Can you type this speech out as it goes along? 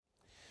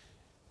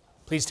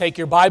Please take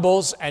your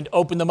Bibles and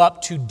open them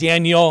up to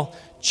Daniel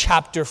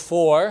chapter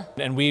 4.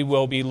 And we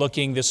will be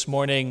looking this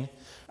morning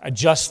at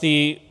just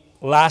the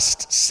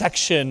last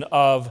section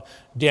of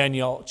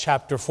Daniel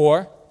chapter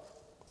 4.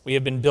 We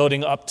have been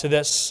building up to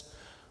this.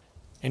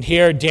 And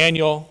here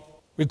Daniel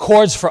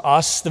records for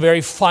us the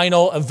very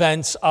final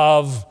events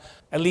of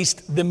at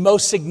least the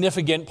most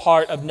significant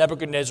part of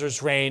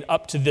Nebuchadnezzar's reign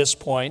up to this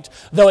point.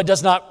 Though it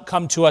does not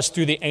come to us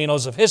through the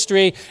annals of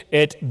history,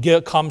 it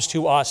comes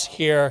to us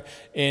here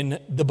in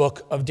the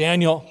book of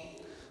Daniel.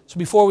 So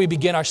before we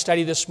begin our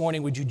study this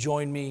morning, would you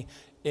join me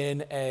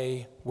in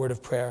a word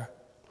of prayer?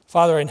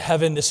 Father in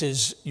heaven, this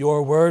is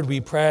your word. We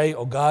pray,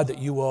 oh God, that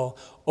you will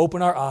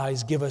open our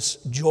eyes, give us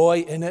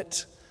joy in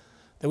it,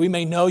 that we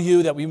may know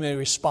you, that we may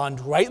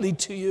respond rightly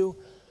to you,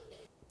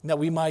 and that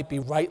we might be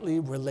rightly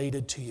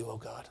related to you, oh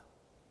God.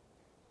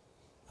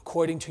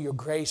 According to your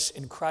grace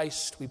in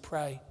Christ, we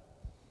pray.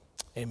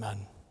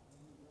 Amen.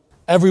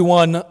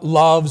 Everyone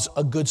loves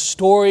a good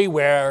story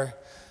where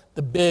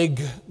the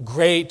big,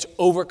 great,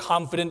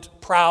 overconfident,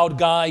 proud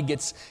guy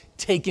gets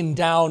taken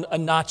down a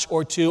notch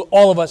or two.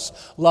 All of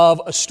us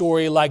love a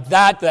story like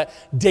that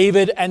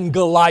David and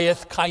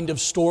Goliath kind of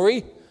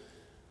story.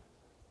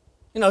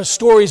 You know,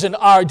 stories in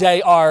our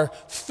day are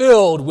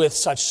filled with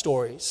such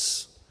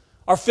stories,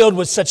 are filled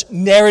with such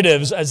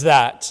narratives as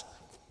that.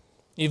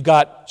 You've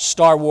got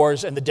Star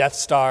Wars and the Death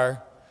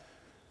Star,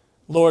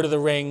 Lord of the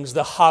Rings,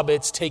 the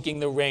Hobbits taking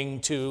the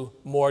ring to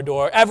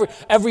Mordor.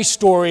 Every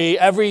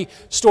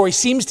story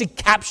seems to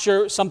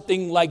capture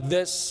something like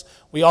this.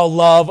 We all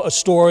love a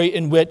story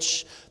in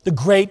which the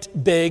great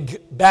big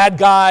bad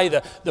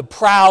guy, the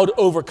proud,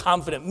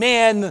 overconfident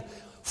man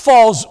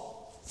falls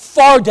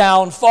far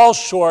down, falls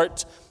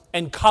short,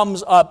 and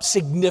comes up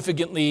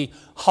significantly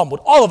humbled.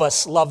 All of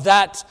us love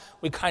that.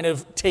 We kind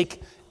of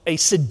take a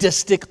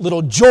sadistic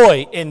little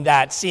joy in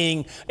that,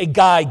 seeing a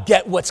guy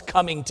get what's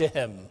coming to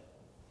him.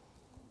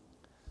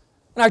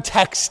 And our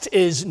text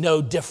is no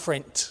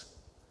different.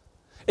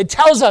 It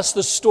tells us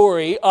the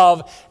story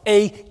of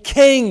a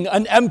king,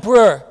 an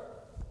emperor,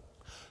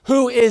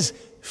 who is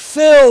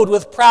filled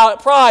with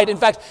pride. In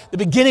fact, the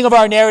beginning of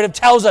our narrative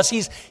tells us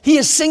he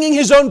is singing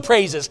his own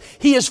praises.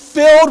 He is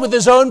filled with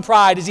his own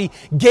pride as he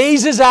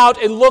gazes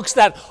out and looks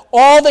at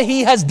all that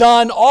he has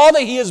done, all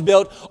that he has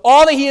built,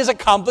 all that he has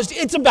accomplished.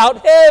 It's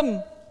about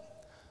him.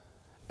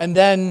 And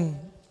then,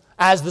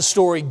 as the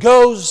story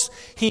goes,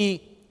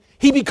 he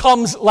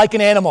becomes like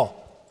an animal,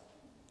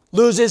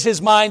 loses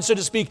his mind, so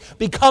to speak,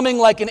 becoming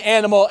like an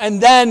animal,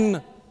 and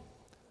then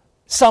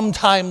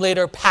sometime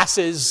later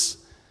passes.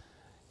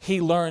 He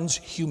learns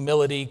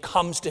humility,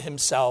 comes to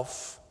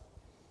himself,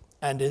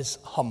 and is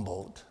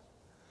humbled.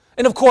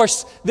 And of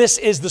course, this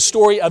is the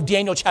story of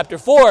Daniel chapter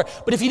 4.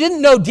 But if you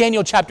didn't know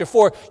Daniel chapter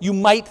 4, you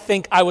might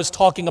think I was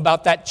talking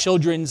about that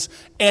children's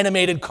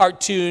animated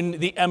cartoon,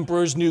 The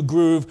Emperor's New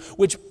Groove,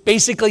 which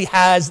basically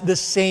has the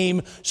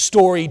same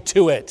story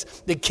to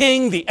it. The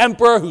king, the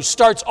emperor, who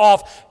starts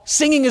off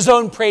singing his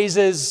own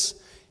praises,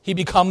 he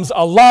becomes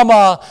a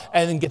llama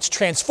and then gets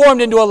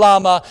transformed into a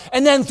llama.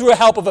 And then through the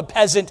help of a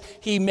peasant,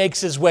 he makes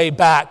his way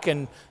back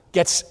and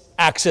gets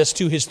access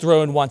to his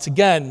throne once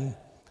again.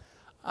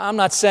 I'm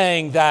not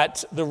saying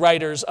that the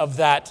writers of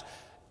that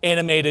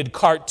animated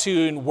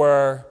cartoon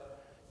were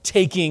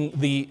taking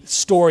the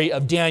story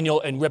of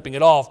Daniel and ripping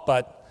it off,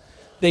 but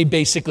they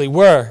basically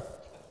were.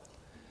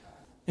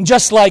 And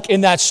just like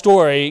in that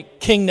story,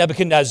 King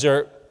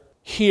Nebuchadnezzar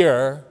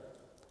here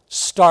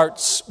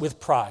starts with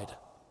pride.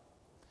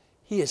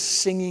 He is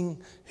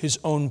singing his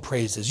own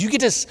praises. You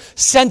get a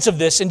sense of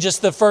this in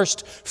just the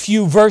first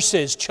few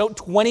verses,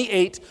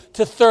 28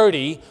 to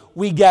 30.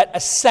 We get a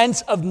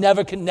sense of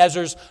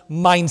Nebuchadnezzar's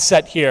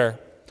mindset here.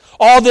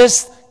 All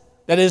this,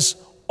 that is,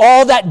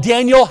 all that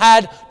Daniel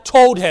had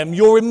told him.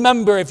 You'll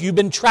remember, if you've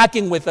been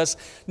tracking with us,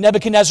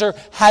 Nebuchadnezzar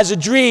has a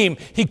dream.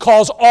 He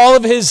calls all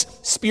of his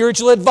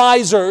spiritual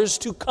advisors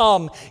to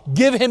come,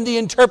 give him the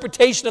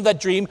interpretation of that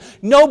dream.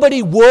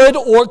 Nobody would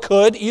or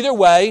could, either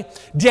way.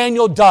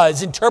 Daniel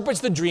does, interprets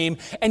the dream,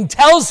 and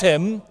tells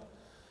him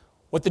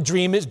what the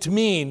dream is to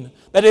mean.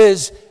 That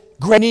is,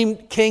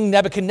 King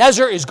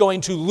Nebuchadnezzar is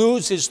going to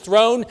lose his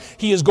throne.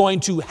 He is going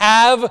to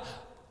have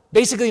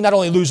basically not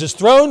only lose his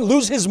throne,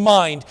 lose his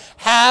mind,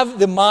 have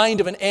the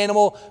mind of an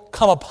animal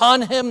come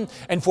upon him,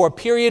 and for a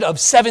period of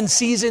 7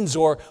 seasons,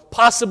 or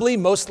possibly,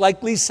 most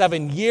likely,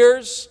 7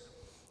 years,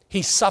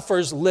 he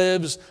suffers,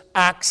 lives,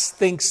 acts,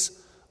 thinks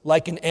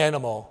like an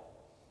animal.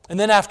 And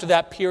then after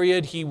that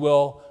period, he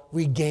will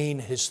regain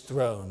his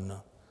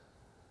throne.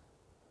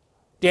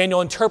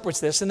 Daniel interprets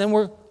this, and then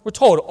we're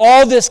told,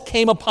 all this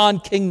came upon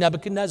King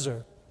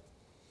Nebuchadnezzar.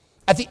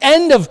 At the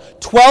end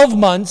of 12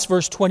 months,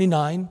 verse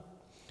 29,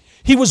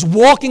 he was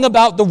walking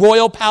about the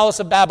royal palace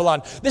of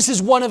Babylon. This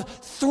is one of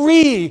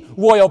 3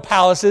 royal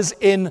palaces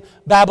in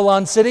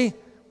Babylon city.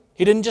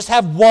 He didn't just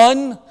have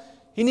one,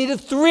 he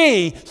needed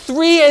 3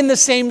 in the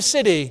same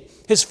city.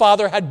 His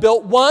father had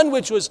built one,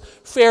 which was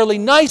fairly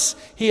nice.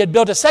 He had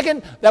built a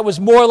second that was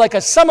more like a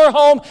summer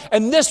home,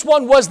 and this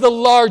one was the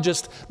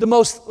largest, the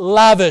most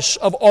lavish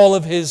of all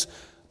of his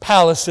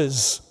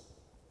palaces.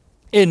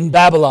 in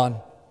Babylon.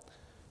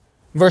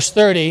 Verse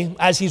 30,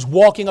 as he's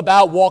walking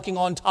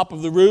on top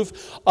of the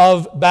roof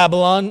of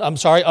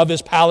of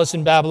his palace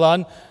in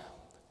Babylon,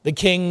 the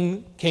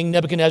King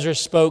Nebuchadnezzar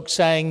spoke,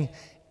 saying,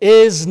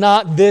 "Is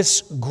not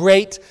this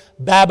great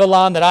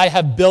Babylon that I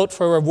have built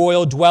for a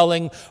royal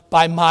dwelling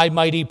by my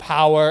mighty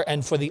power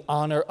and for the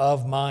honor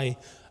of my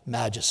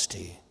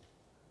majesty?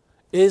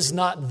 Is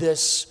not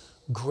this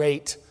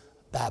great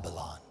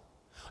Babylon?"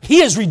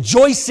 He is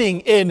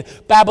rejoicing in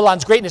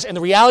Babylon's greatness. And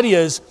the reality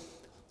is,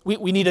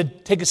 we need to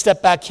take a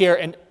step back here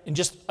and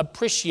just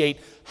appreciate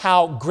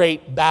how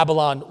great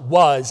Babylon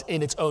was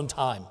in its own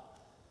time.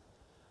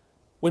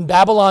 When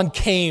Babylon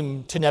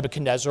came to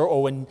Nebuchadnezzar,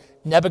 or when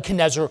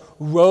Nebuchadnezzar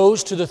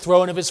rose to the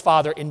throne of his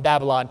father in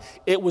Babylon,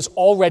 it was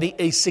already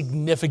a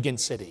significant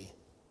city,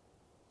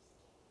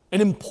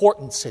 an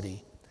important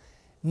city.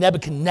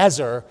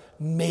 Nebuchadnezzar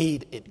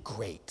made it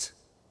great.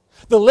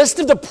 The list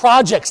of the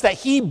projects that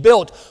he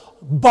built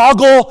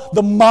boggle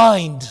the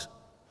mind.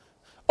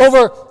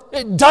 Over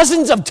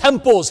dozens of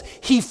temples,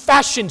 he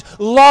fashioned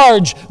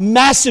large,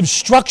 massive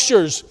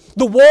structures.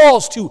 The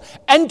walls to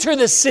enter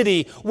the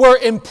city were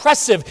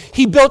impressive.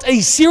 He built a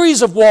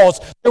series of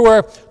walls. There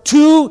were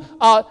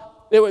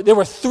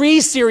three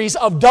series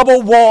of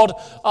double-walled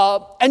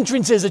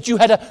entrances that you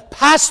had to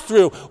pass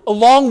through,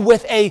 along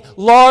with a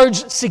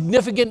large,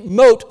 significant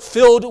moat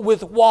filled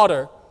with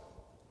water.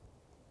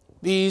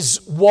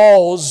 These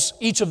walls,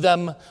 each of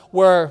them,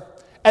 were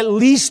at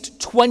least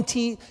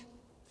 20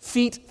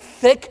 feet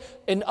thick.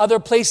 In other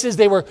places,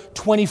 they were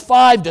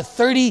 25 to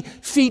 30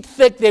 feet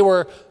thick. They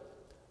were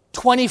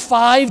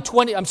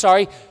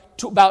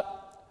to about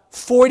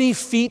 40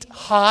 feet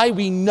high.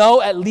 We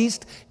know, at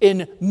least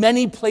in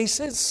many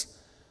places.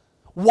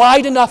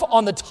 Wide enough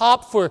on the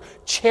top for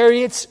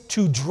chariots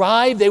to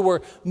drive. They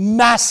were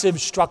massive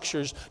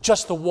structures,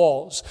 just the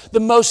walls. The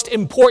most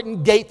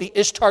important gate, the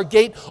Ishtar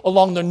Gate,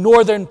 along the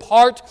northern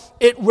part,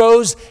 it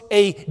rose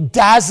a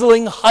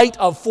dazzling height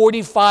of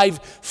 45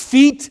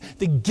 feet.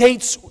 The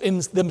gates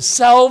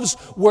themselves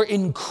were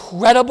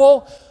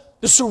incredible.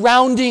 The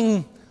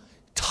surrounding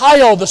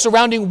tile, the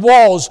surrounding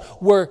walls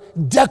were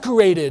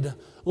decorated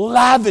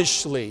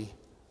lavishly.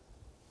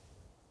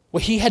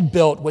 What he had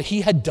built, what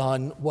he had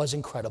done was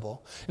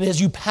incredible. And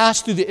as you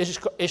pass through the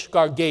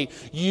Ishtar Gate,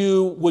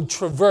 you would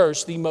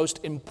traverse the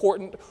most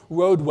important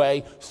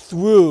roadway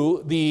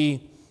through the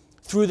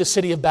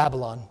city of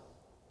Babylon.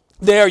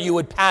 There you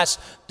would pass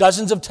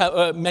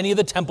many of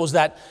the temples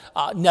that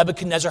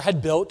Nebuchadnezzar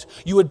had built.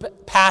 You would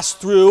pass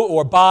through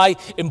or by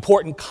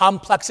important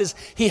complexes.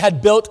 He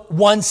had built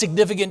one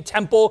significant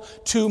temple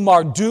to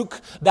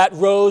Marduk that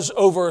rose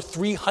over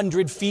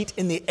 300 feet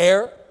in the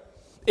air.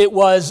 It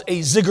was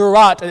a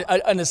ziggurat,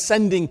 an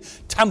ascending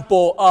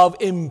temple of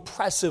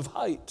impressive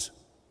height.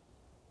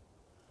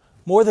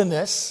 More than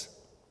this,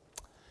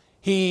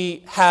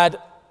 he had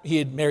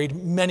married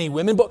many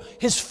women, but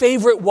his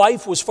favorite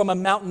wife was from a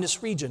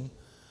mountainous region.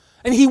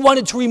 And he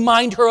wanted to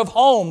remind her of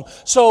home.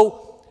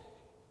 So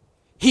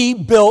he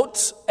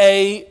built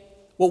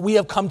what we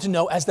have come to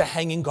know as the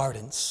Hanging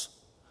Gardens.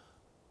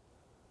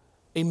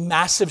 A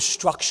massive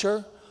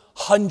structure,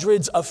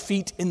 hundreds of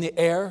feet in the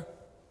air.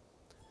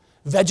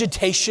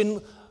 Vegetation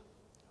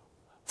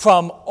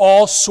from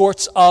all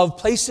sorts of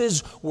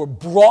places were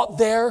brought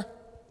there.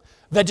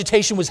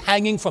 Vegetation was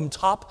hanging from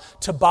top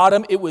to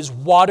bottom. It was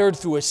watered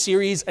through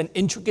an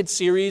intricate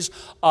series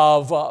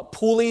of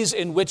pulleys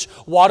in which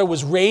water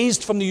was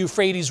raised from the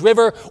Euphrates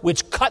River,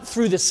 which cut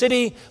through the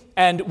city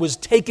and was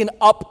taken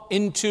up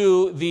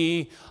into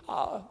the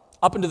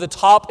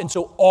top. And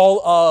so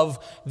all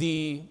of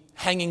the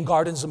Hanging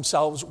Gardens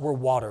themselves were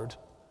watered.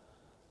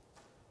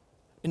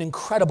 An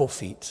incredible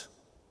feat.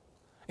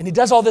 And he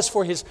does all this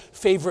for his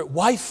favorite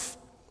wife.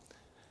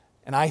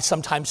 And I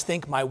sometimes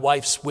think my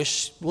wife's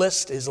wish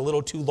list is a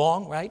little too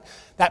long, right?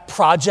 That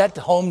project,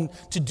 home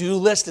to-do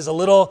list, is a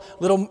little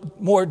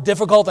more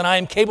difficult than I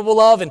am capable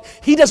of. And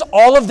he does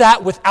all of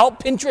that without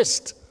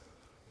Pinterest.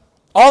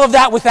 All of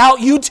that without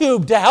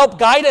YouTube to help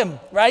guide him,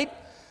 right?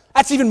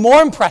 That's even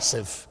more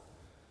impressive.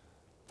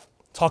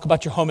 Talk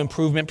about your home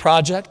improvement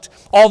project.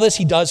 All this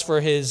he does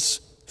for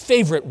his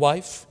favorite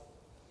wife,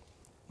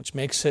 which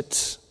makes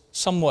it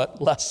somewhat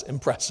less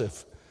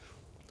impressive.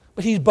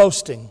 But he's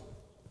boasting.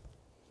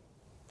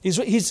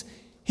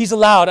 He's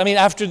allowed. I mean,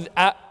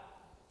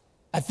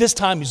 at this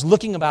time, he's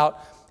looking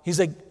about. He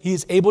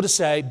is able to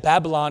say,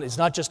 Babylon is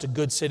not just a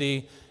good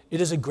city.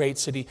 It is a great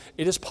city.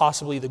 It is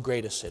possibly the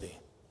greatest city.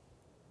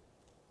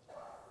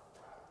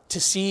 To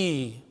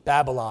see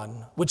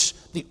Babylon, which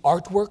the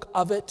artwork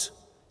of it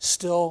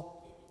still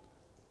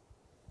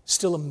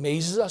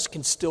amazes us,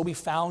 can still be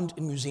found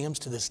in museums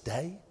to this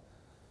day.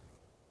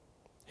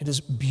 It is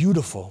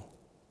beautiful.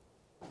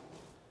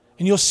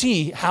 And you'll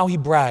see how he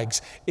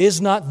brags.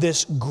 Is not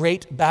this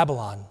great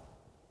Babylon?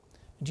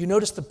 Do you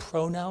notice the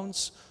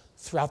pronouns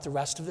throughout the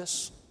rest of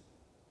this?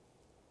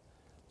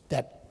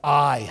 That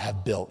I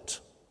have built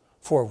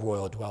for a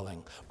royal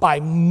dwelling by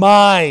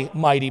my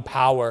mighty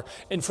power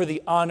and for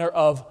the honor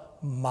of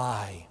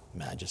my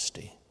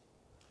majesty.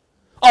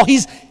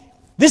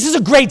 This is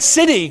a great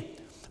city,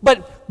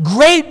 But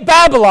great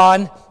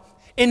Babylon,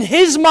 in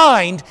his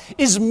mind,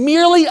 is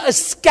merely a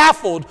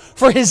scaffold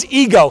for his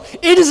ego.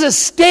 It is a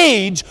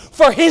stage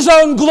for his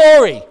own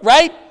glory,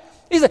 right?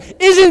 He's like,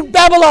 isn't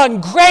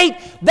Babylon great?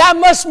 That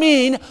must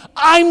mean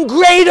I'm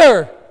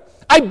greater.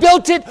 I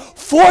built it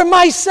for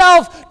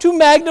myself to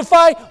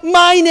magnify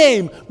my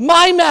name,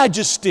 my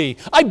majesty.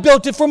 I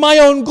built it for my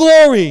own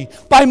glory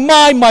by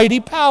my mighty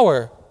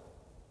power.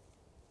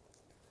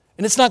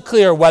 And it's not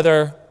clear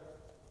whether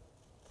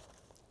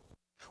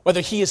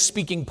he is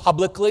speaking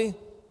publicly,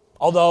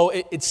 although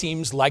it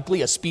seems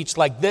likely a speech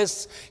like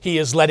this, he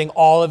is letting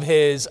all of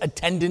his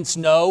attendants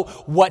know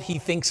what he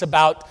thinks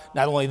about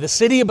not only the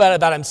city, but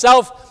about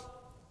himself.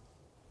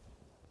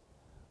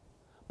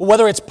 But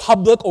whether it's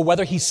public or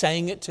whether he's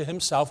saying it to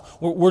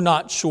himself, we're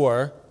not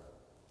sure.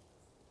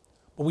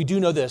 But we do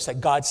know this,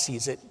 that God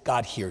sees it,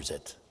 God hears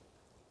it.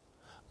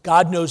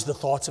 God knows the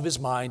thoughts of his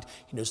mind,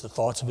 he knows the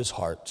thoughts of his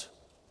heart.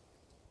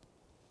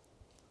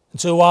 And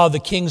so while the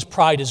king's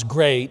pride is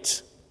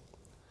great,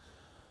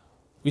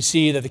 we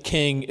see that the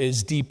king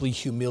is deeply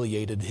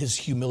humiliated. His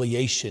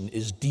humiliation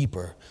is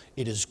deeper.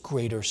 It is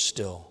greater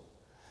still.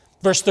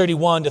 Verse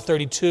 31 to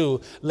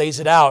 32 lays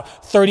it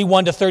out.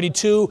 31 to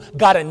 32,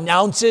 God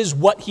announces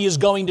what he is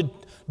going to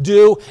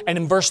do. And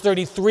in verse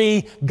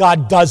 33,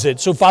 God does it.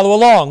 So follow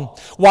along.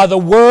 While the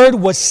word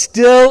was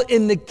still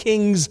in the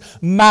king's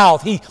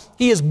mouth,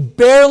 he has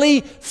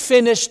barely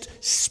finished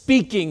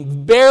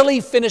speaking,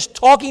 barely finished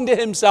talking to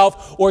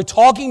himself or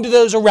talking to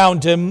those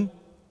around him.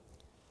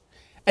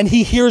 And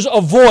he hears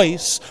a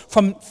voice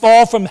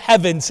fall from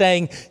heaven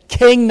saying,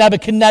 King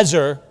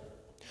Nebuchadnezzar,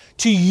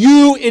 to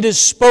you it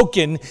is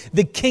spoken,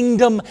 the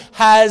kingdom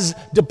has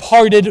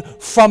departed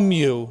from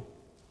you.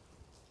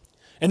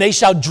 And they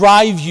shall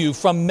drive you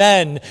from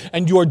men,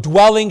 and your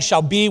dwelling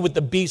shall be with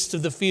the beasts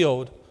of the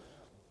field.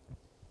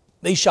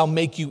 They shall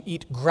make you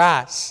eat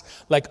grass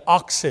like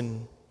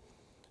oxen.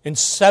 And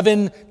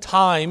 7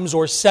 times,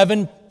 or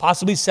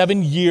possibly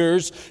 7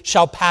 years,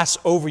 shall pass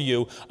over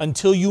you,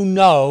 until you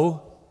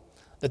know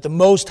that the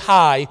Most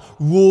High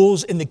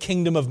rules in the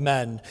kingdom of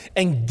men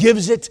and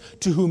gives it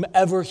to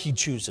whomever he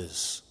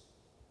chooses.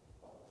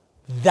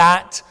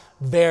 That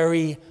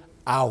very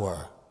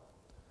hour,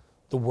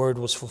 the word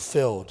was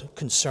fulfilled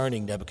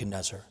concerning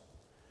Nebuchadnezzar.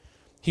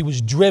 He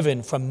was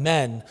driven from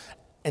men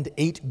and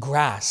ate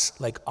grass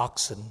like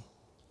oxen.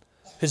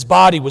 His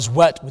body was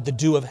wet with the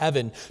dew of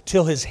heaven,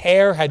 till his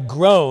hair had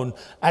grown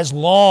as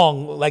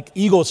long like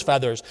eagle's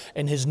feathers,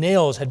 and his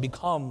nails had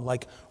become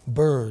like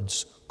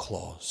birds'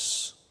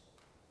 claws.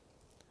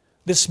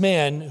 This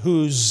man,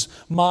 whose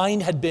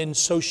mind had been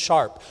so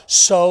sharp,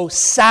 so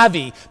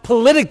savvy,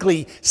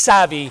 politically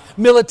savvy,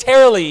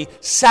 militarily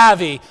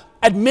savvy,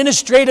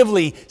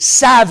 administratively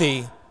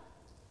savvy,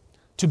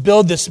 to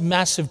build this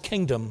massive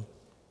kingdom,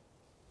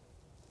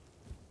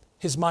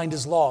 his mind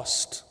is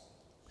lost.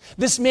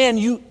 This man,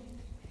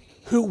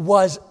 who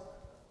was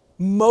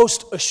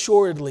most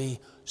assuredly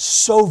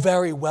so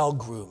very well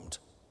groomed.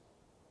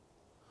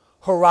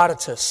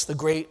 Herodotus, the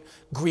great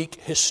Greek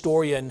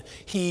historian,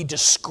 he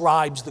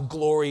describes the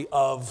glory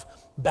of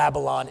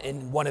Babylon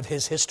in one of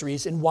his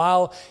histories. And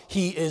while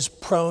he is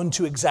prone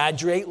to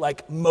exaggerate,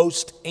 like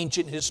most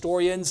ancient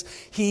historians,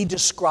 he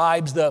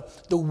describes the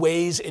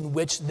ways in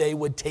which they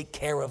would take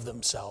care of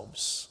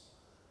themselves.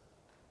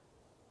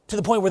 To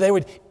the point where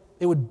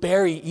they would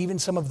bury even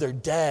some of their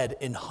dead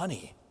in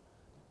honey.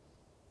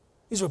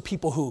 These were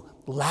people who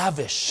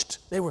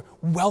lavished. They were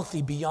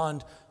wealthy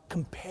beyond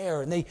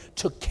compare, and they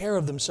took care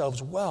of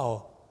themselves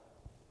well.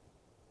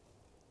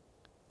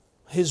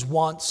 His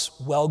once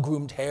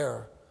well-groomed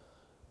hair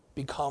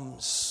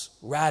becomes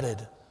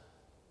ratted,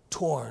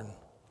 torn,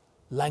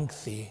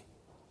 lengthy.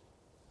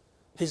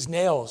 His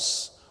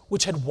nails,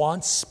 which had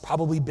once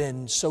probably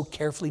been so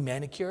carefully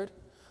manicured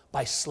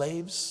by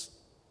slaves,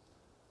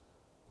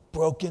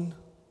 broken,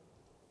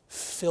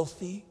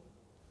 filthy,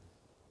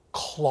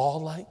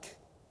 claw-like.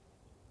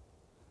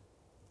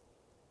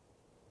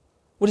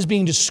 What is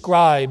being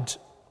described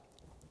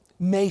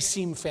may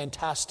seem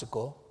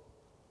fantastical.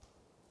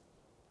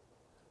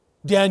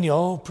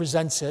 Daniel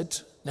presents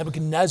it,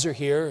 Nebuchadnezzar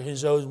here, in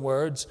his own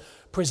words,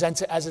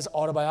 presents it as his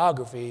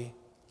autobiography.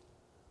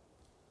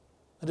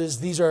 That is,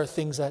 these are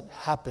things that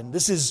happen.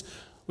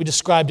 We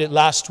described it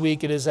last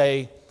week, it is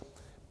a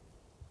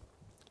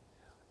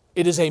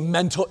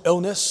mental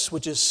illness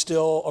which is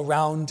still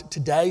around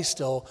today,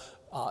 still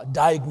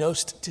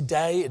diagnosed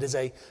today. It is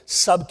a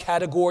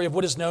subcategory of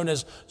what is known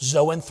as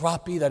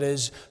zoanthropy. That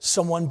is,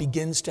 someone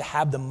begins to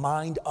have the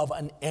mind of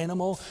an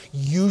animal.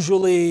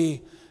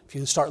 Usually, if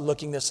you start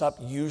looking this up,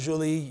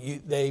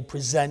 they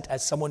present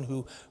as someone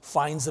who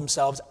finds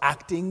themselves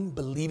acting,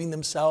 believing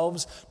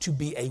themselves to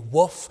be a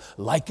wolf.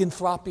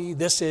 Lycanthropy.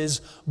 This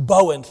is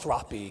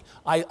boanthropy.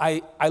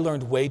 I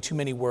learned way too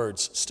many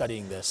words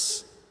studying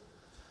this.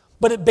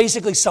 But it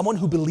basically someone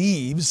who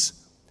believes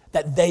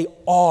that they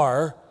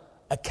are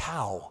a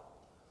cow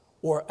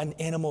or an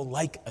animal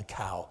like a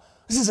cow.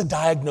 This is a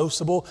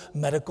diagnosable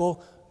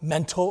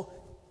mental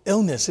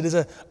illness. It is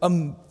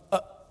an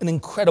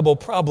incredible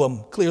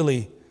problem,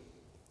 clearly.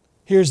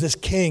 Here's this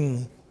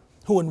king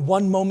who in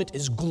one moment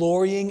is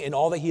glorying in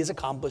all that he has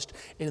accomplished,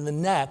 and in the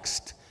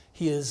next,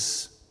 he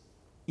is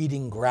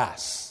eating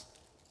grass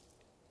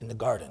in the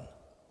garden.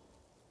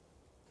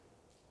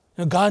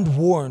 Now, God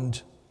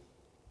warned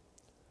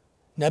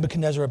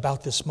Nebuchadnezzar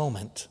about this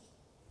moment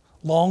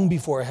long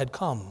before it had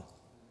come.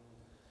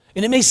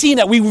 And it may seem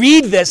that we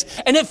read this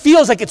and it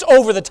feels like it's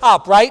over the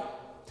top, right?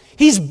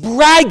 He's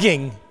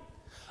bragging.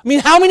 I mean,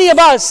 how many of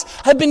us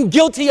have been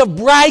guilty of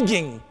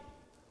bragging?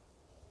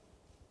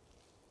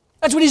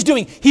 That's what he's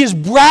doing. He is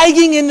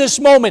bragging in this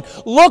moment.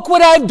 Look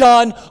what I've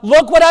done.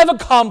 Look what I've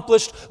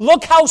accomplished.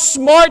 Look how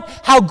smart,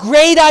 how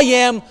great I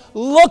am.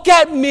 Look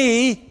at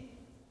me.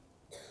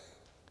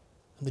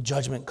 And the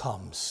judgment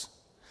comes.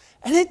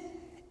 And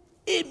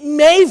it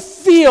may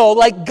feel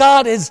like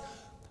God has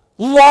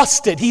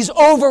lost it. He's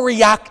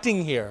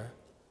overreacting here.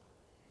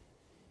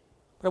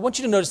 But I want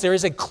you to notice there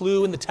is a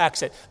clue in the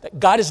text that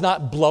God is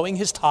not blowing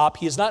his top.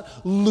 He is not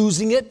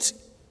losing it.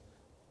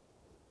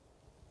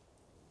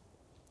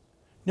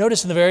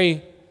 Notice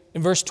in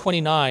verse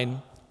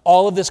 29,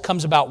 all of this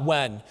comes about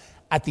when?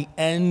 At the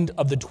end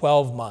of the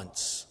 12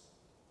 months.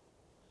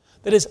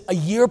 That is, a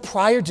year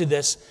prior to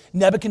this,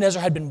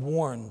 Nebuchadnezzar had been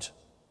warned.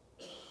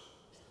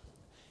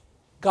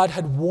 God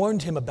had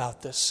warned him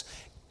about this.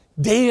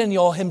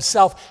 Daniel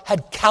himself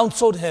had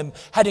counseled him,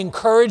 had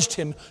encouraged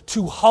him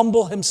to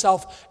humble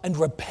himself and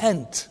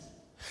repent.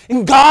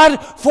 And God,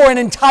 for an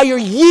entire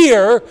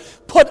year,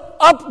 put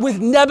up with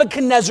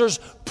Nebuchadnezzar's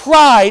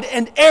pride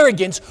and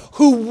arrogance,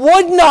 who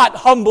would not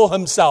humble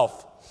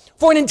himself.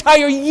 For an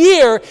entire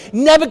year,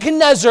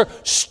 Nebuchadnezzar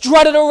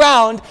strutted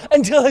around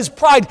until his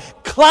pride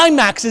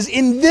climaxes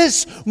in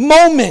this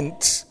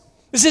moment.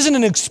 This isn't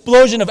an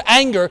explosion of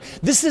anger.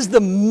 This is the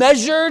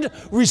measured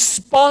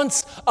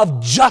response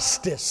of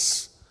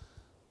justice.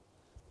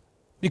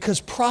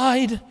 Because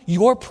pride,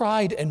 your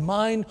pride and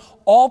mine,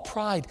 all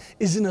pride,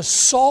 is an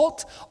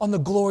assault on the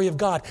glory of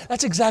God.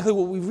 That's exactly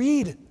what we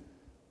read.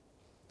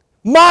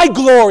 My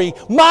glory,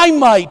 my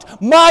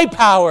might, my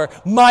power,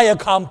 my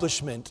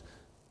accomplishment.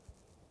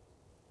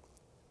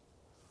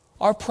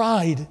 Our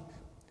pride,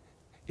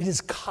 it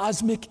is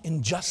cosmic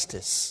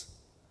injustice.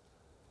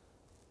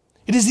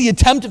 It is the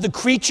attempt of the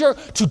creature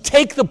to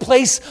take the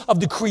place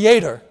of the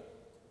Creator.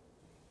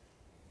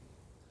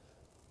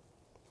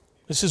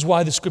 This is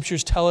why the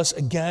Scriptures tell us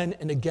again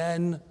and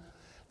again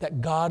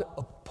that God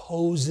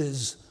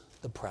opposes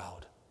the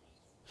proud.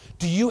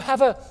 Do you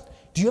have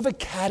a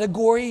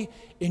category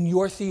in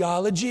your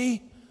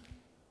theology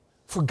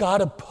for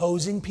God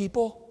opposing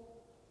people?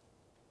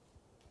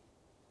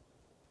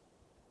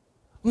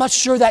 I'm not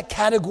sure that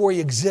category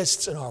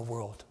exists in our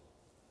world.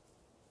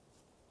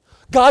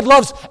 God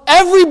loves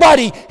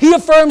everybody. He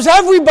affirms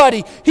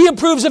everybody. He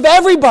approves of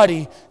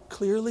everybody.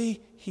 Clearly,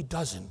 he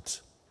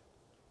doesn't.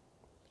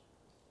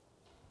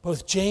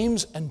 Both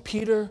James and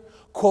Peter,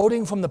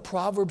 quoting from the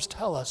Proverbs,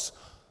 tell us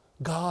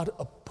God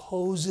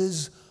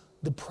opposes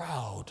the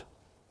proud.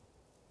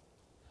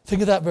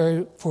 Think of that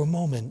for a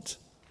moment.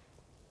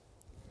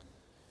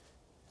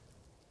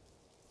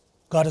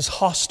 God is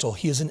hostile.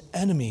 He is an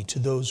enemy to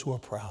those who are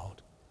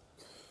proud.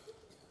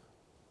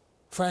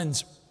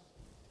 Friends,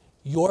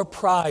 your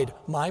pride,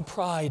 my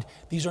pride,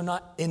 these are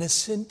not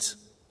innocent.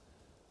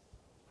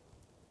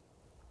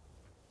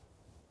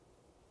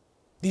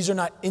 These are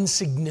not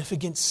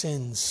insignificant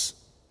sins.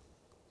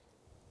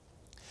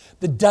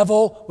 The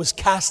devil was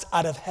cast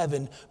out of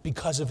heaven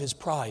because of his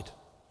pride.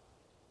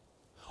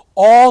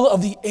 All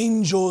of the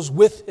angels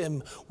with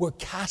him were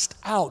cast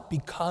out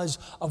because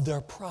of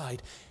their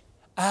pride.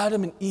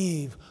 Adam and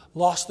Eve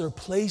lost their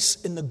place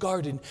in the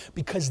garden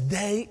because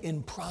they,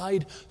 in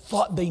pride,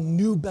 thought they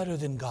knew better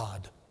than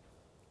God.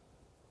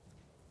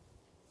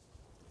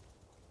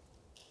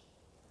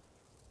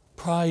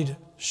 Pride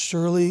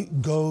surely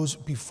goes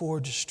before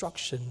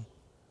destruction.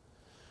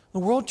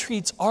 Our world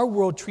treats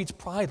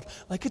pride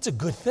like it's a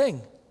good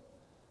thing.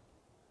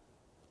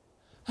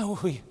 Now,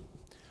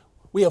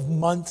 we have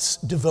months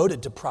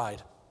devoted to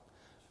pride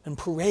and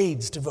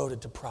parades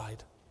devoted to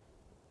pride.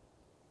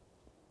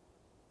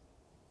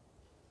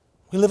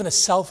 We live in a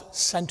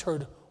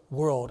self-centered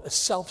world, a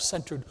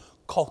self-centered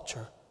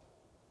culture,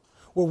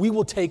 where we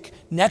will take,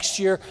 next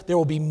year, there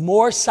will be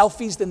more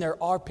selfies than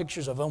there are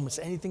pictures of almost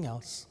anything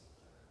else.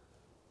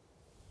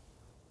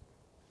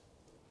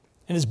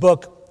 In his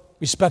book,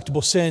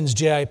 Respectable Sins,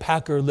 J.I.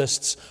 Packer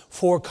lists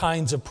 4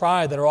 kinds of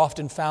pride that are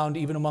often found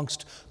even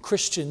amongst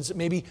Christians,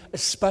 maybe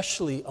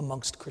especially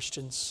amongst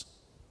Christians.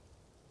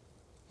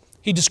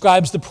 He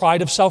describes the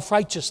pride of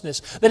self-righteousness.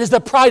 That is the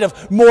pride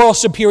of moral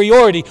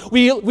superiority.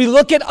 We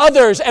look at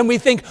others and we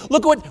think,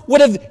 look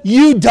what have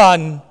you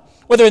done?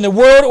 Whether in the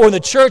world or in the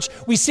church,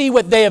 we see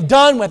what they have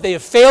done, what they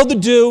have failed to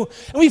do,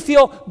 and we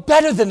feel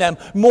better than them,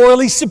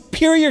 morally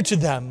superior to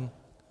them.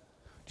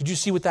 Did you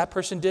see what that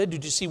person did?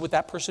 Did you see what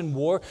that person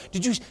wore?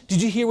 Did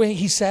you hear what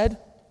he said?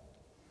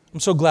 I'm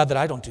so glad that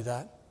I don't do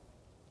that.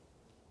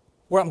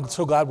 I'm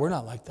so glad we're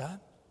not like that.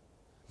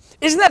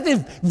 Isn't that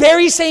the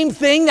very same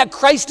thing that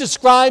Christ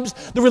describes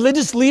the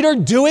religious leader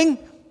doing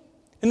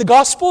in the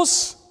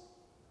Gospels?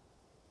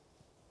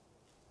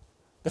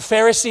 The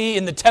Pharisee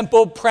in the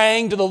temple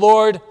praying to the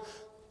Lord,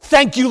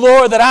 "Thank you,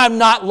 Lord, that I'm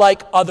not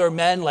like other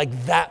men,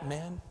 like that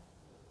man."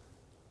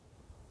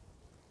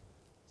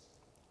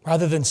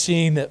 Rather than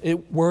seeing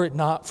that were it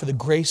not for the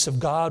grace of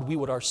God, we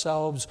would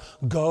ourselves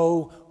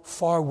go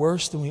far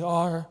worse than we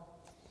are,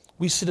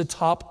 we sit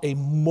atop a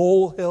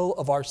molehill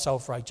of our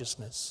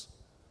self-righteousness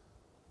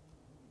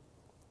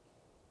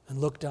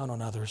and look down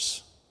on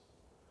others.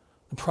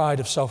 The pride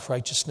of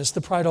self-righteousness,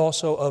 the pride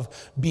also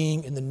of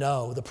being in the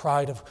know, the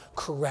pride of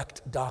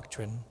correct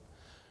doctrine.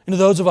 And to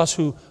those of us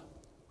who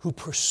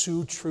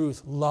pursue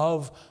truth,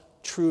 love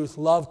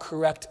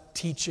correct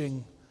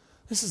teaching,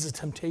 this is a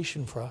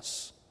temptation for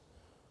us.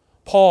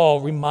 Paul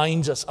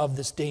reminds us of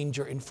this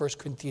danger in 1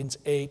 Corinthians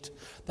 8,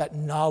 that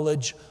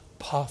knowledge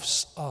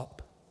puffs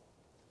up.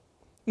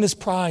 And this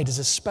pride is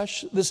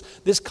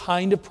this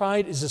kind of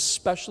pride is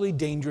especially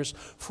dangerous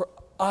for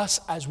us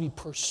as we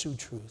pursue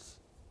truth.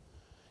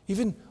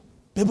 Even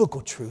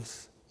biblical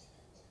truth.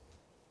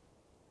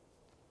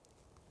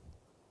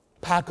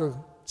 Packer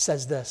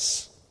says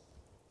this.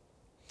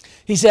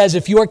 He says,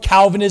 if your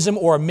Calvinism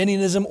or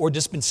Arminianism or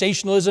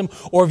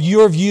dispensationalism or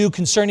your view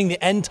concerning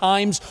the end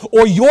times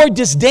or your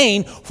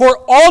disdain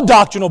for all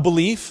doctrinal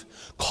belief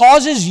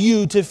causes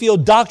you to feel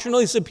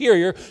doctrinally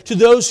superior to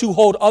those who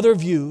hold other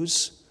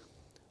views,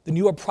 then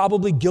you are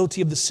probably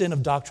guilty of the sin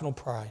of doctrinal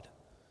pride.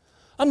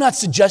 I'm not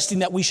suggesting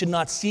that we should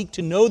not seek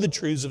to know the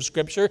truths of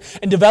Scripture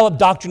and develop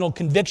doctrinal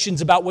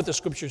convictions about what the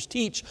Scriptures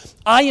teach.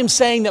 I am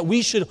saying that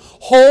we should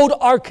hold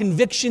our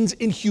convictions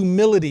in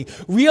humility,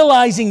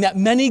 realizing that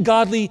many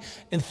godly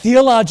and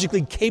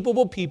theologically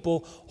capable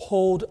people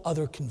hold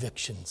other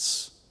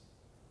convictions.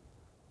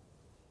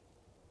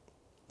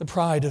 The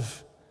pride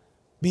of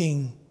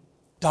being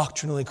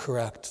doctrinally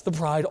correct, the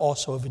pride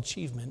also of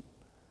achievement.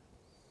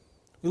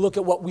 We look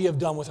at what we have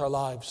done with our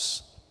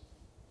lives.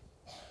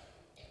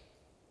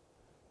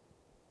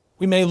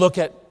 We may look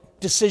at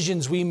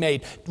decisions we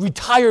made,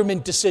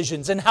 retirement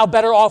decisions, and how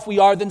better off we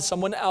are than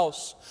someone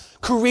else.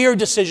 Career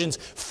decisions,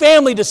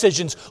 family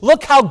decisions.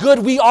 Look how good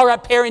we are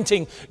at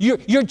parenting.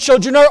 Your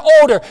children are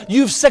older.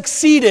 You've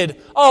succeeded.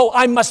 Oh,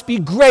 I must be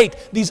great.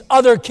 These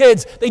other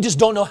kids, they just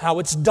don't know how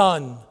it's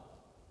done.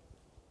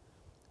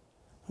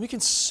 We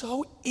can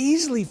so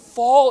easily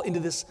fall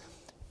into this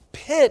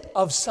pit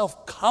of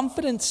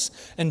self-confidence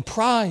and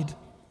pride.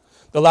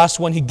 The last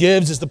one he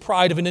gives is the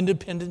pride of an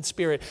independent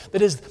spirit.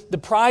 That is the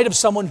pride of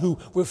someone who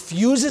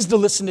refuses to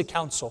listen to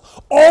counsel,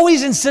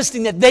 always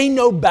insisting that they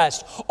know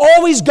best,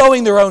 always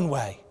going their own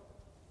way.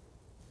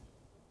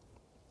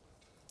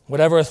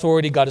 Whatever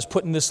authority God has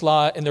put in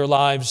their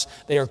lives,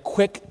 they are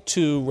quick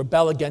to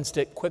rebel against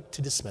it, quick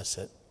to dismiss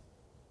it.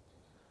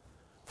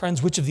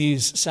 Friends, which of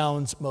these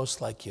sounds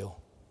most like you?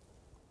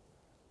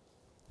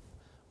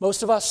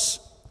 Most of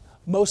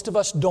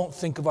us don't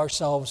think of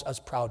ourselves as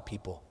proud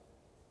people.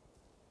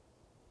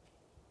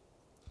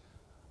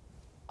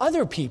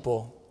 Other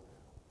people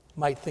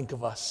might think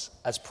of us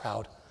as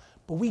proud,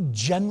 but we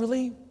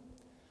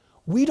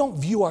don't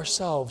view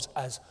ourselves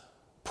as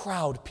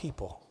proud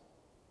people.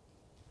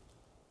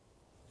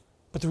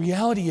 But the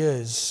reality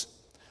is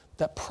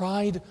that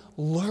pride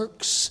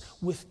lurks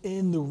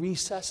within the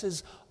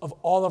recesses of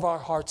all of our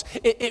hearts.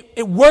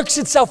 It works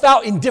itself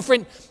out in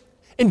different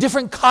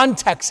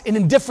contexts and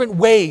in different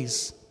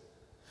ways.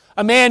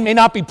 A man may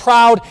not be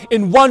proud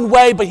in one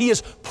way, but he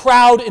is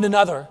proud in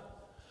another.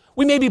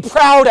 We may be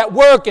proud at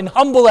work and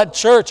humble at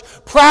church,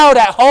 proud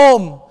at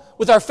home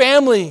with our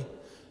family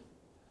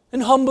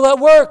and humble at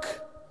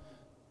work.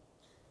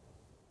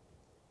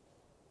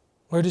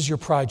 Where does your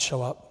pride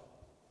show up?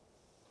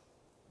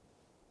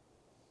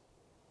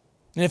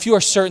 And if you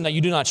are certain that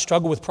you do not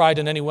struggle with pride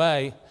in any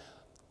way,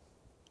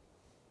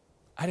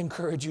 I'd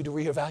encourage you to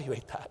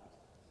reevaluate that.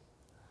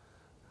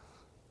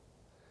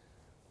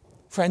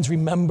 Friends,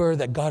 remember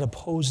that God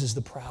opposes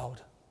the proud.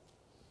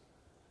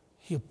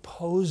 He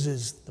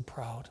opposes the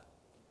proud.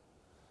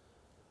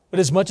 But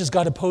as much as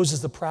God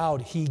opposes the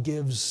proud, He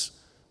gives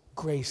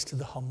grace to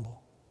the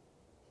humble.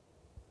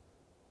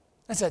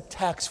 That's that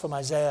text from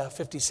Isaiah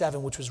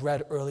 57, which was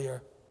read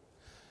earlier.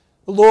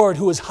 The Lord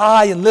who is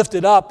high and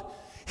lifted up,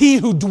 He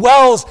who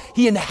dwells,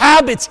 He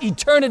inhabits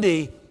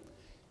eternity.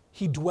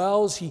 He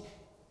dwells, He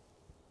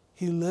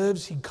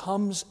lives, He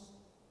comes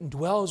and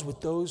dwells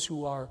with those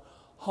who are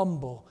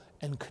humble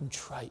and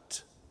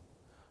contrite,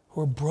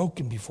 who are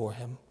broken before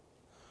Him,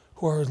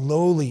 who are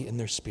lowly in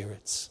their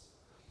spirits.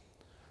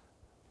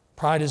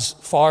 Pride is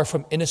far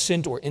from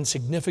innocent or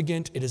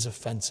insignificant. It is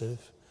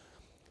offensive.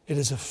 It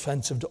is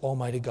offensive to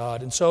Almighty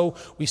God. And so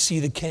we see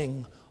the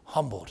king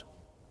humbled,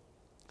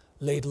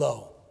 laid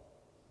low.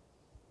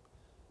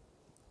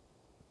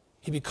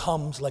 He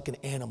becomes like an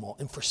animal.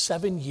 And for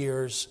 7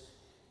 years,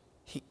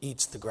 he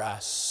eats the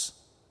grass.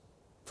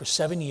 For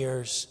 7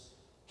 years,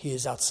 he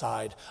is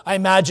outside. I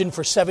imagine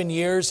for 7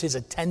 years, his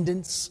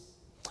attendants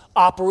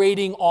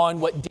operating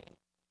on what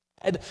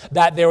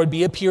that there would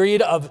be a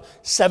period of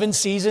 7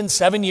 seasons,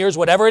 7 years,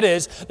 whatever it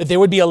is, that there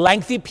would be a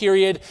lengthy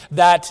period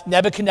that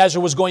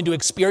Nebuchadnezzar was going to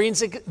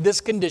experience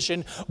this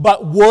condition,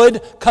 but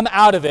would come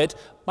out of it.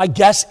 My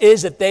guess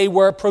is that they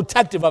were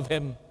protective of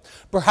him,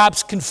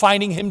 perhaps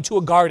confining him to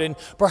a garden,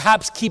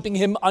 perhaps keeping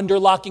him under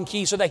lock and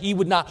key so that he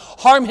would not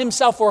harm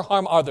himself or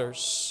harm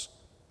others.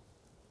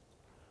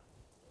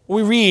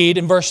 We read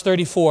in verse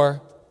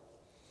 34,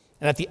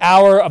 "And at the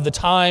hour of the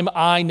time,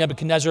 I,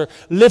 Nebuchadnezzar,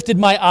 lifted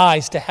my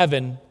eyes to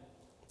heaven.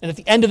 And at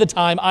the end of the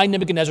time, I,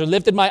 Nebuchadnezzar,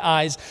 lifted my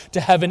eyes to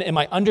heaven, and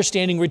my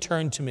understanding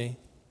returned to me."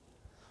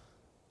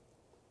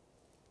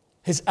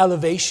 His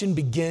elevation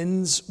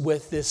begins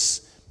with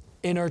this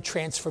inner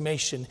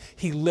transformation.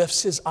 He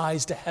lifts his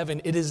eyes to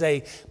heaven. It is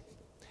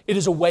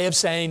a way of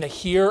saying that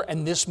here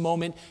in this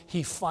moment,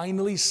 he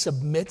finally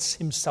submits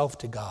himself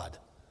to God.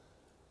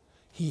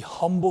 He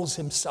humbles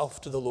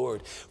himself to the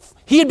Lord.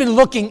 He had been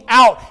looking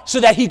out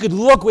so that he could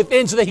look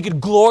within, so that he could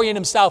glory in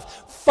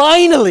himself.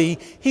 Finally,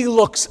 he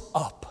looks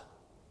up.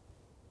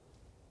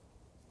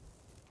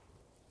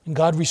 And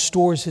God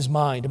restores his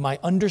mind, and my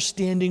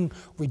understanding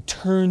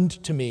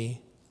returned to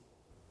me.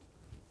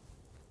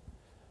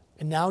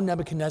 And now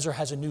Nebuchadnezzar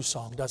has a new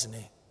song, doesn't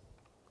he?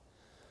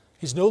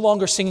 He's no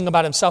longer singing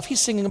about himself. He's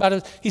singing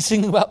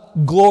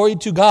about glory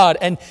to God.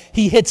 And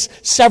he hits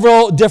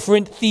several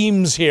different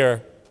themes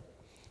here.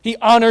 He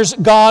honors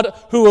God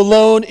who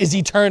alone is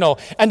eternal.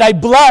 And I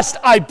blessed,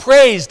 I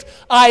praised,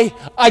 I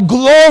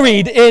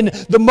gloried in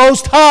the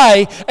Most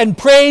High and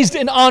praised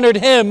and honored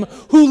him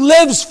who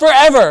lives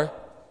forever.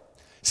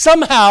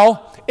 Somehow,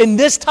 in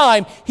this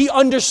time, he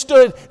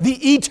understood the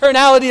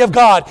eternality of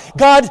God.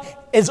 God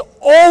has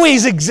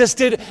always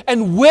existed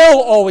and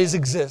will always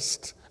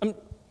exist.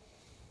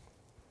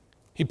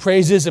 He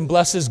praises and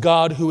blesses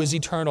God who is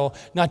eternal.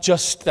 Not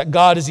just that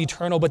God is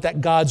eternal, but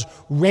that God's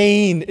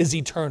reign is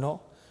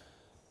eternal.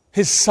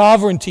 His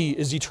sovereignty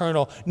is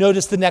eternal.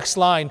 Notice the next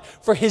line.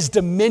 For his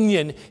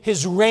dominion,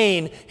 his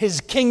reign,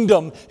 his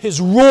kingdom, his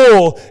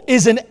rule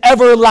is an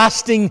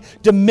everlasting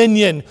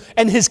dominion.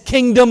 And his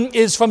kingdom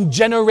is from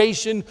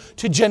generation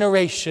to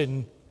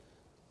generation.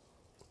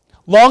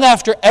 Long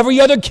after every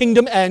other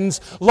kingdom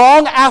ends,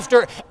 long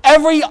after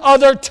every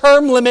other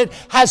term limit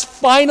has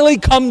finally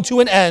come to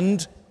an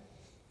end,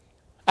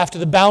 after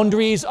the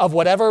boundaries of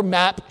whatever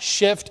map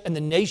shift and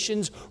the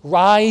nations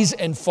rise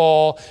and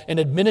fall and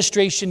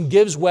administration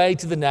gives way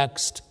to the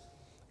next,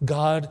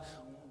 God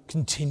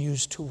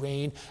continues to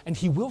reign, and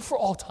he will for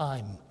all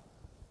time.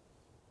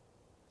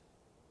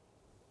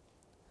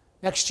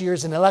 Next year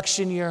is an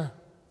election year,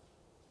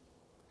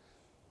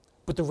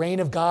 but the reign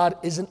of God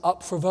isn't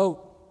up for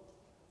vote.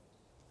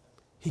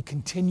 He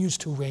continues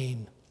to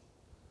reign.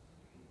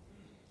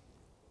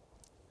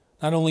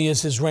 Not only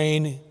is his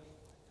reign,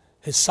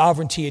 his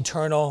sovereignty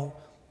eternal,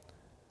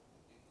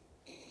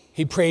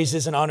 he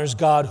praises and honors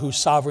God whose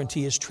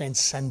sovereignty is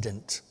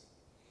transcendent.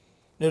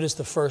 Notice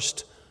the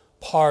first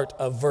part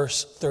of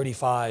verse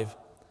 35.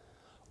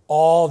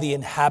 All the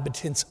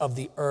inhabitants of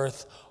the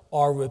earth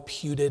are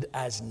reputed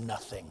as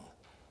nothing.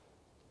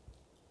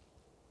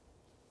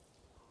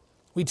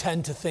 We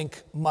tend to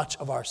think much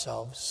of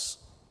ourselves.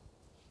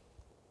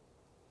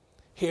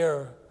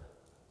 Here,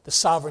 the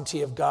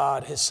sovereignty of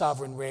God, his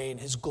sovereign reign,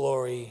 his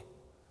glory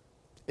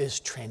is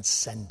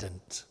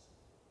transcendent,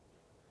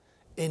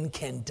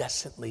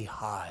 incandescently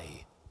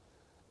high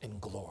and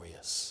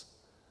glorious.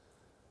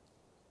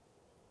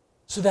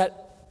 So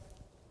that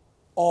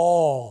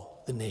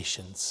all the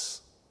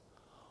nations,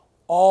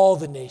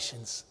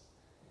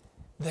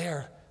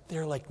 they're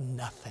like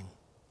nothing.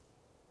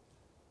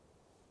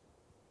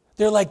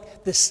 They're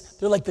like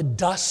the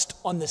dust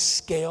on the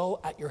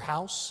scale at your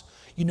house.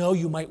 You know,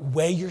 you might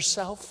weigh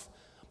yourself.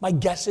 My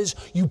guess is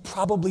you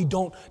probably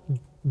don't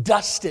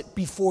dust it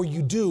before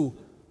you do,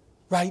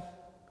 right?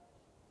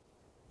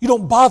 You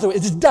don't bother.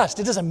 It's dust.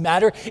 It doesn't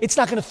matter. It's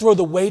not going to throw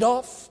the weight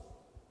off.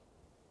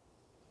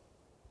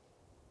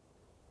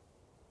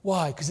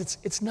 Why? Because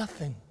it's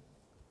nothing.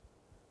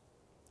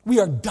 We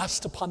are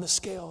dust upon the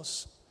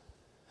scales.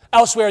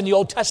 Elsewhere in the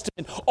Old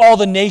Testament, all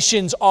the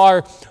nations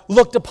are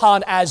looked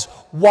upon as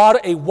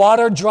a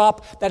water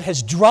drop that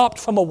has dropped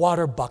from a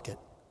water bucket.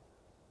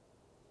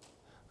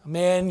 A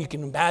man, you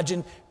can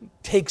imagine,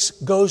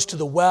 goes to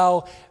the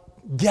well,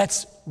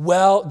 gets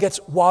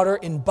water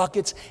in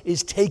buckets,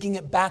 is taking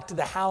it back to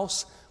the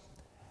house,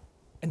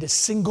 and a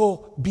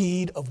single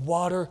bead of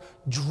water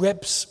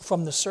drips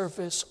from the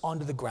surface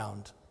onto the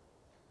ground.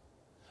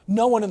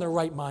 No one in their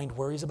right mind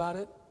worries about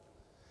it.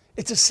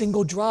 It's a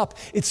single drop.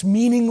 It's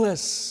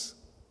meaningless.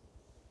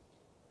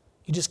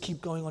 You just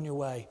keep going on your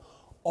way.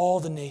 All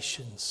the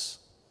nations,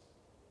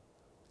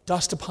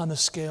 dust upon the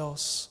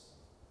scales,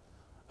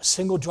 a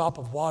single drop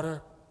of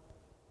water,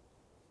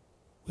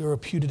 we are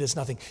reputed as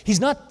nothing. He's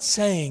not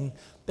saying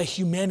that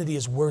humanity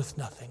is worth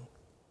nothing.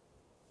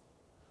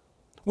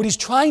 What he's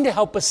trying to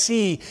help us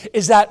see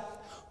is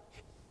that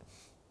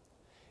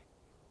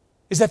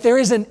is that there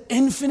is an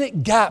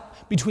infinite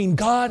gap between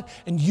God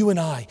and you and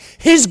I.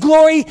 His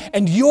glory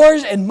and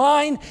yours and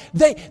mine,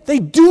 they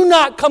do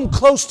not come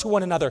close to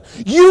one another.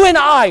 You and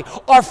I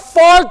are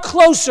far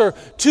closer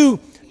to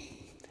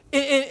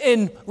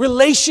in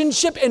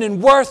relationship and in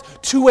worth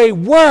to a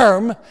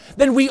worm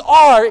than we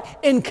are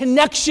in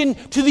connection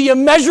to the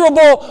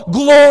immeasurable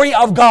glory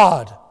of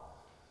God.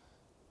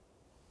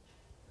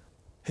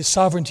 His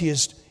sovereignty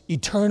is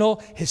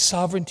eternal. His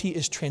sovereignty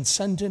is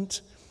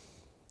transcendent.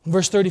 In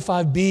verse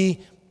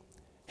 35b,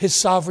 His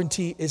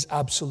sovereignty is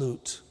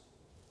absolute.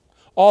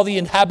 All the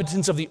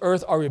inhabitants of the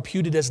earth are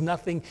reputed as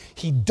nothing.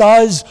 He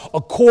does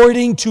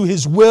according to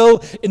His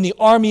will in the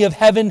army of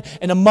heaven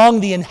and among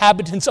the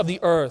inhabitants of the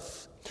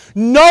earth.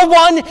 No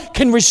one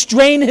can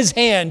restrain His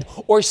hand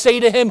or say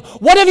to Him,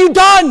 "What have you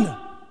done?"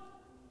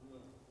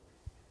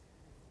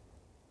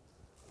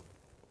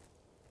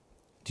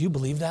 Do you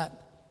believe that?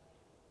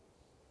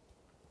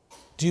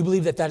 Do you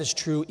believe that that is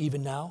true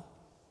even now?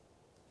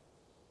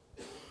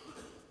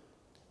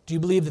 Do you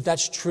believe that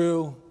that's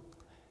true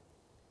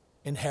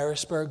in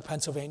Harrisburg,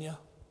 Pennsylvania?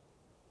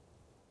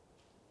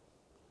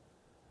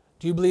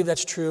 Do you believe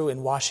that's true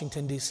in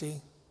Washington,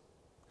 D.C.?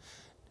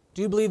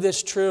 Do you believe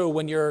this true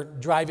when you're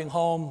driving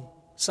home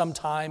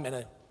sometime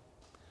and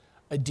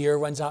a deer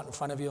runs out in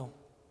front of you?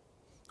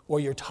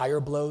 Or your tire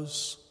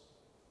blows?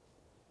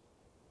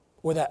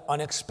 Or that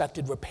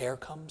unexpected repair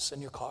comes in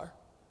your car?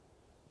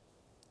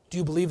 Do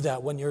you believe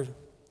that when your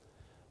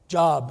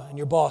job and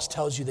your boss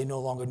tells you they no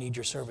longer need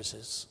your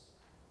services?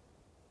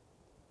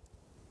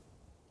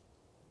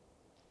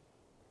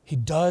 He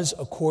does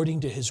according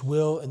to His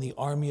will in the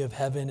army of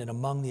heaven and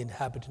among the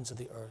inhabitants of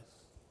the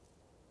earth.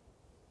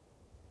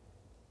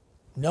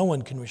 No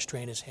one can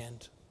restrain His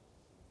hand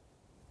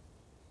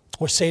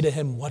or say to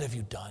Him, "What have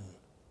you done?"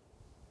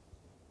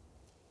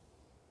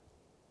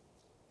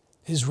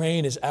 His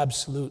reign is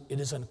absolute.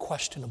 It is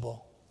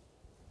unquestionable.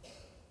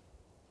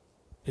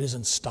 It is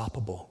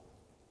unstoppable.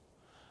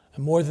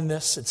 And more than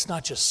this, it's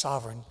not just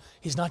sovereign.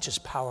 He's not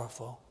just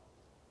powerful.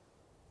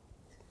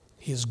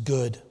 He is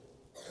good.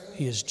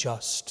 He is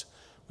just.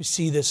 We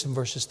see this in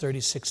verses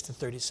 36 to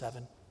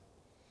 37.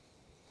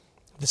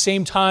 At the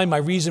same time, my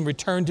reason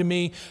returned to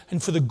me,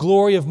 and for the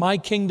glory of my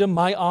kingdom,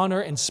 my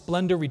honor and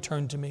splendor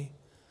returned to me.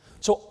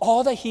 So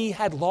all that He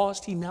had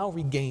lost, He now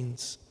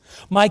regains.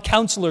 My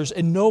counselors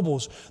and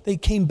nobles, they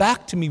came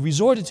back to me,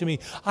 resorted to me.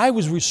 I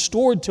was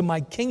restored to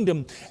my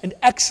kingdom, and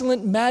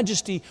excellent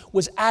majesty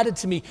was added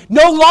to me.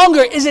 No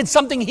longer is it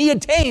something He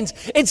attains.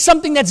 It's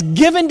something that's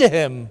given to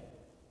Him.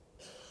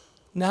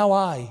 Now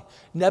I,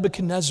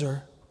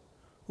 Nebuchadnezzar,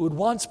 who had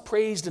once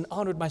praised and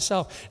honored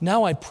myself,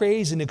 now I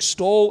praise and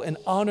extol and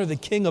honor the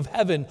King of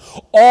heaven,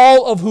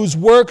 all of whose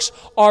works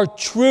are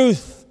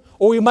truth.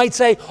 Or we might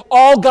say,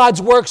 all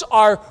God's works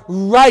are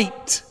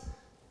right.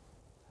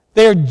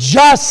 They're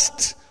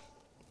just.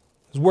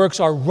 His works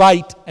are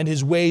right and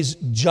His ways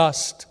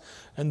just.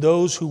 And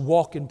those who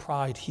walk in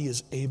pride, He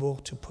is able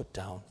to put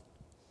down.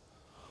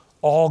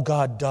 All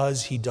God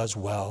does, He does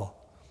well.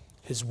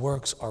 His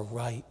works are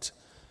right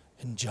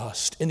and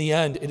just. In the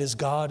end, it is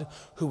God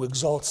who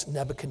exalts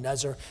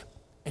Nebuchadnezzar,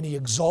 and He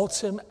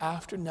exalts him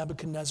after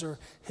Nebuchadnezzar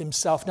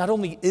himself not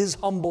only is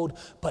humbled,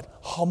 but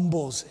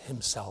humbles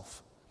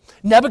himself.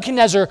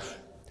 Nebuchadnezzar,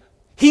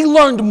 he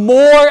learned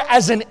more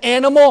as an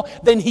animal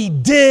than he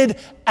did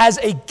as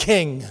a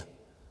king.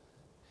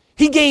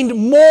 He gained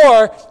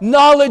more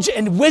knowledge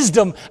and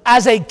wisdom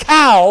as a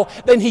cow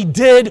than he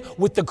did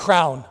with the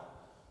crown.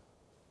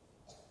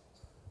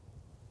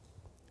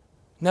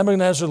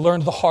 Nebuchadnezzar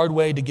learned the hard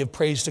way to give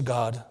praise to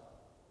God.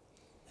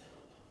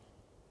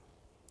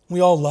 We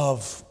all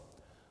love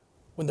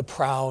when the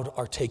proud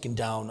are taken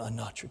down a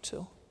notch or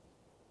two.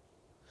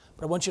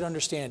 But I want you to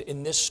understand,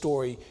 in this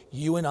story,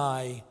 you and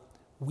I,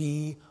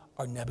 we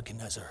are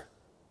Nebuchadnezzar.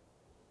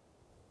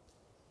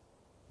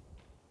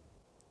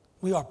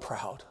 We are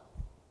proud.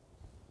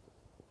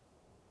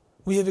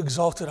 We have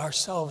exalted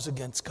ourselves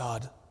against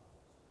God.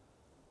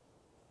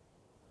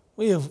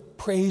 We have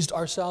praised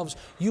ourselves.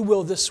 You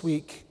will this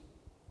week.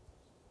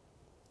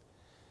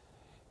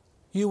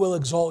 You will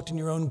exalt in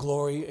your own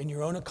glory, in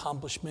your own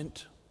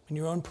accomplishment, in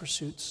your own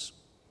pursuits.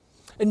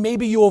 And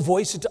maybe you will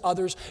voice it to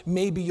others.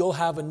 Maybe you'll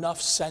have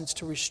enough sense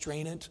to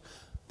restrain it,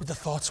 but the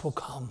thoughts will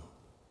come.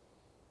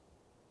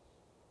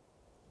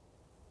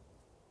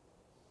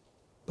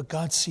 But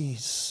God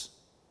sees,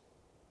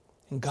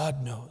 and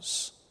God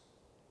knows.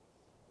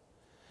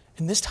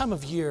 In this time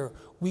of year,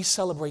 we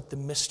celebrate the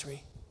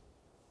mystery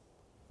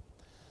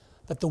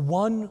that the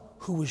one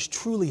who is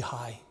truly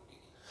high,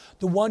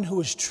 the one who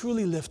is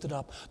truly lifted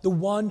up, the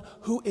one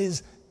who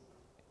is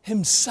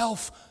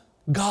Himself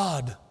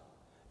God,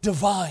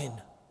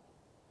 divine,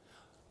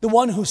 the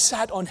one who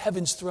sat on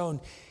heaven's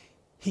throne,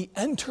 He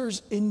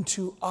enters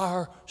into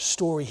our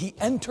story. He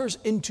enters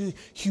into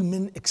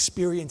human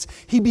experience.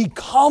 He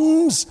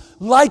becomes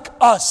like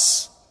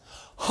us,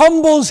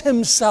 humbles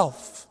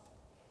Himself.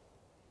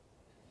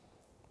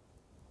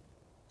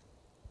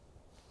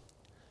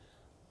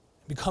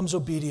 Becomes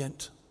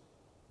obedient.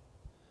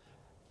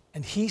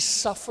 And He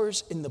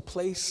suffers in the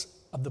place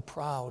of the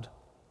proud.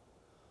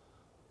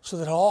 so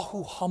that all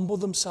who humble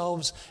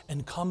themselves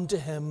and come to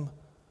him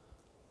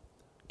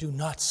do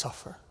not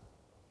suffer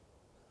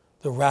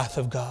the wrath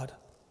of God.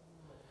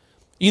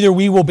 Either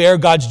we will bear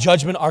God's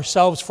judgment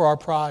ourselves for our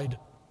pride,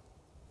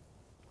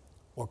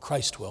 or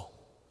Christ will.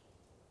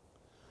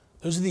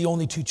 Those are the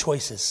only two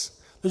choices.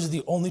 Those are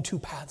the only two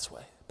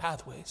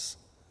pathways.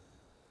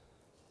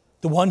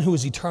 The one who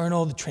is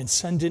eternal, the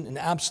transcendent, and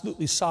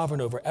absolutely sovereign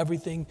over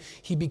everything,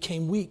 he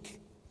became weak.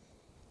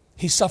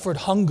 He suffered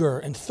hunger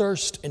and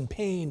thirst and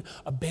pain,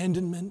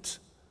 abandonment,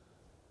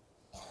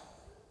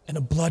 and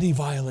a bloody,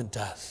 violent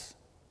death.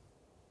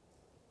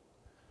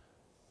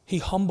 He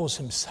humbles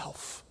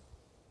himself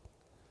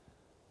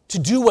to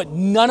do what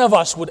none of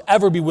us would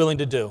ever be willing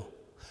to do,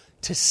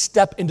 to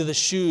step into the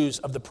shoes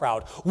of the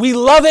proud. We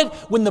love it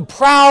when the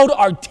proud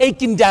are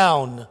taken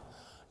down.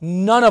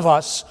 None of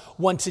us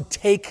want to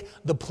take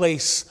the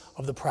place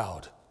of the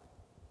proud.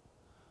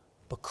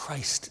 But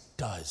Christ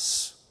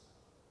does.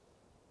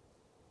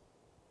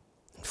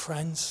 And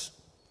friends,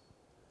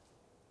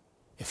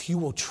 if you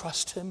will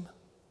trust him,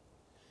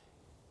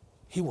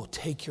 he will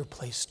take your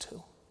place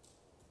too.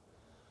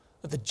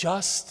 The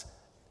just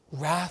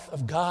wrath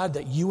of God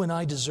that you and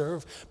I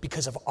deserve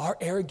because of our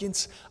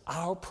arrogance,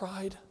 our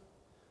pride,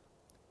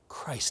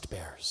 Christ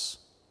bears.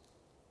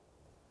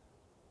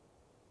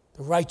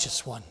 The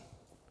righteous one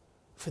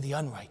for the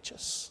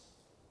unrighteous.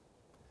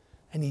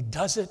 And he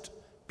does it,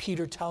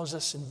 Peter tells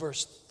us in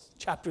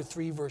chapter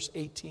 3, verse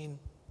 18.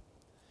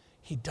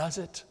 He does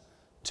it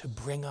to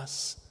bring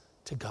us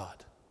to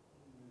God.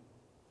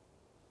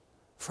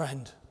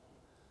 Friend,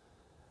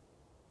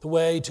 the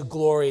way to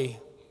glory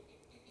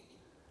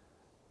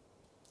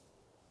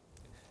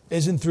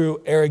isn't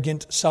through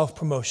arrogant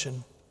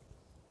self-promotion.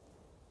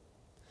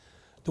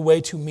 The way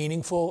to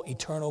meaningful,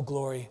 eternal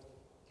glory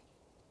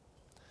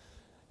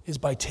is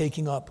by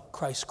taking up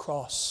Christ's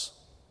cross,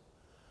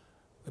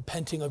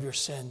 repenting of your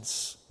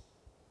sins,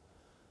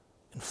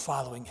 and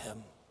following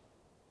him.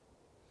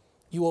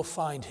 You will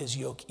find his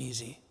yoke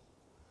easy.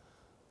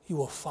 You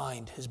will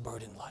find his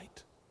burden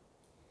light.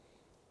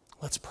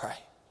 Let's pray.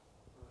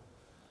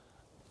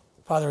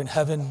 Father in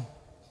heaven,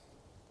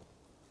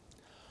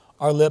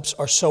 our lips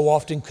are so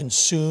often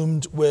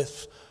consumed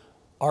with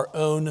our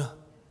own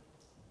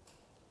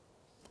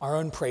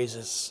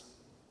praises,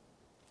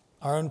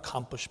 our own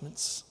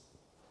accomplishments.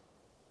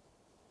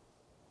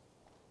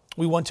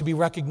 We want to be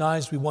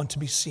recognized. We want to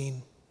be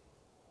seen.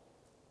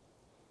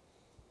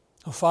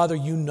 Oh, Father,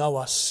 you know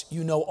us.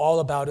 You know all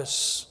about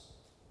us.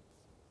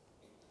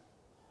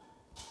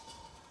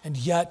 And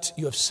yet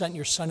you have sent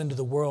your Son into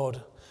the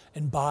world,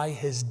 and by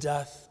his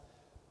death,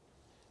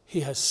 he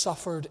has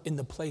suffered in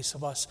the place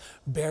of us,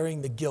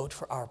 bearing the guilt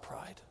for our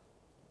pride.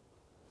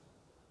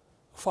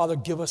 Father,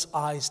 give us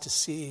eyes to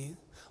see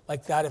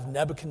like that of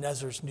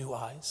Nebuchadnezzar's new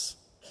eyes,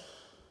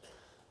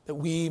 that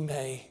we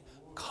may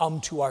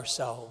come to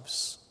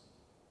ourselves,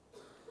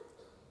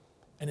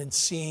 and in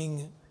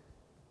seeing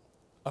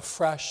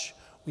afresh,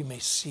 we may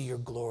see your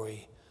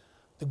glory,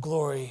 the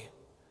glory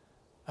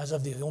as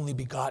of the only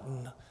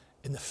begotten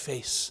in the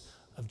face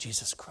of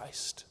Jesus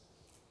Christ.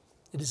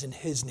 It is in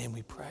his name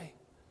we pray.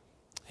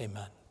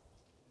 Amen.